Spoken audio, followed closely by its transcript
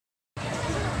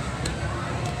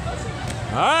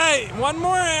All right, one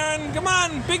more, Aeryn. Come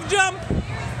on, big jump.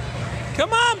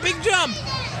 Come on, big jump.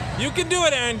 You can do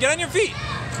it, Aeryn. Get on your feet.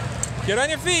 Get on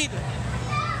your feet.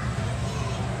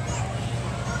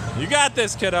 You got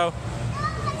this, kiddo.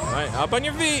 All right, up on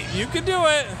your feet. You can do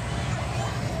it.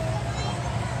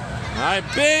 All right,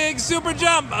 big super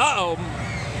jump. Uh-oh.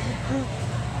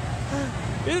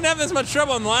 You didn't have this much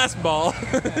trouble on the last ball.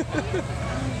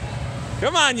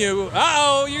 Come on, you.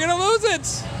 Uh-oh, you're going to lose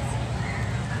it.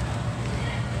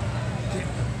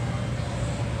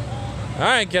 All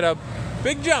right, kiddo.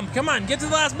 Big jump. Come on, get to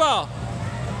the last ball.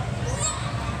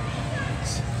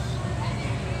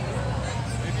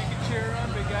 Maybe you can cheer her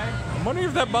on, big guy. I'm wondering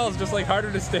if that ball is just like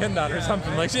harder to stand on or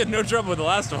something. Like she had no trouble with the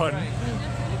last one.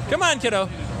 Come on, kiddo.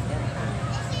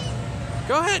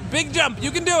 Go ahead, big jump.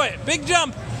 You can do it. Big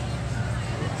jump.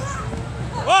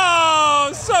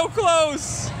 Whoa, so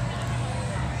close.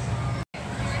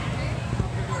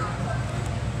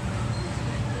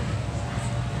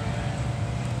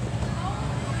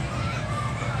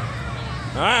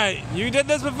 All right, you did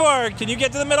this before. Can you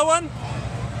get to the middle one?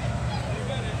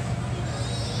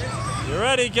 You're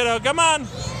ready, kiddo. Come on.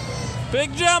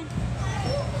 Big jump.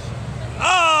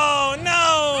 Oh,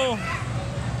 no.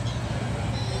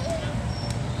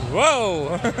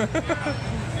 Whoa.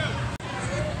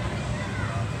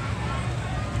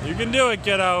 You can do it,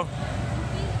 kiddo.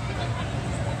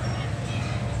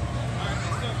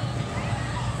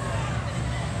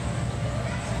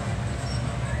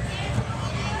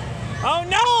 Oh,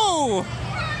 no!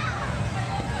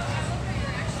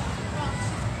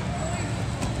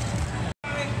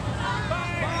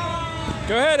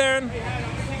 Go ahead, Aeryn.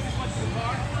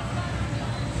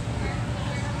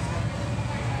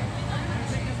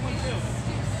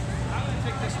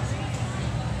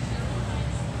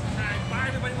 Bye,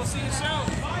 everybody. We'll see you soon.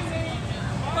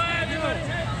 Bye, everybody.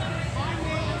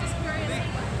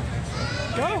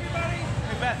 Go.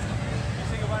 Hey, Beth. You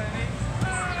say goodbye to Nate?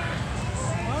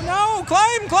 Oh, no.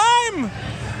 Climb, climb.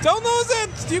 Don't lose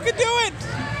it. You can do it.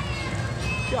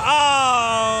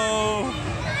 Oh.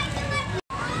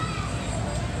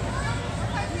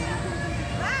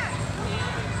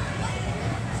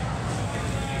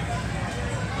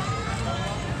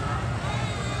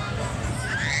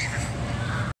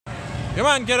 Come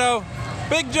on, kiddo.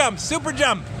 Big jump, super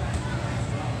jump.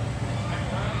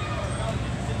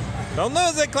 Don't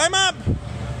lose it, climb up.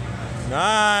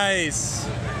 Nice.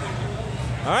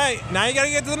 All right, now you gotta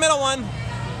get to the middle one.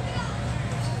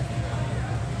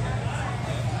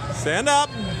 Stand up,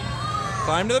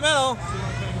 climb to the middle.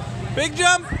 Big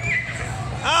jump.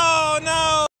 Oh,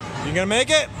 no. You gonna make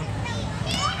it?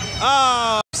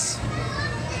 Oh.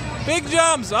 Big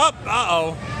jumps, up,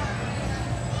 uh-oh.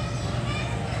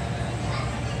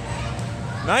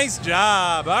 Nice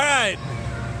job. All right.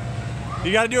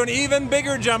 You got to do an even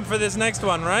bigger jump for this next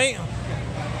one, right?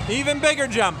 Even bigger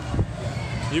jump.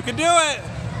 You can do it.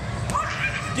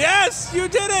 Yes, you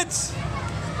did it.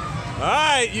 All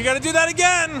right, you got to do that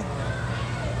again.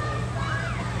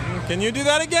 Can you do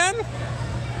that again?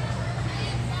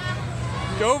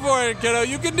 Go for it, kiddo.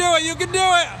 You can do it. You can do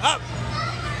it. Up.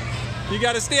 You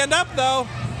got to stand up, though.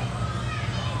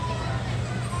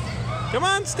 Come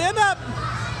on, stand up.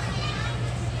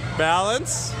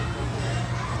 Balance.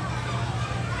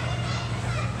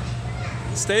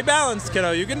 Stay balanced,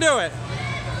 kiddo. You can do it.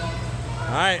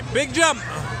 All right, big jump.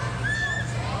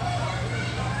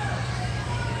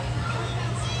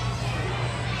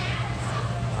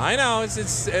 I know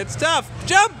it's tough.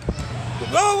 Jump.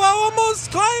 Whoa, whoa, almost.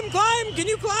 Climb, climb. Can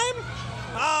you climb?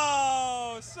 Oh.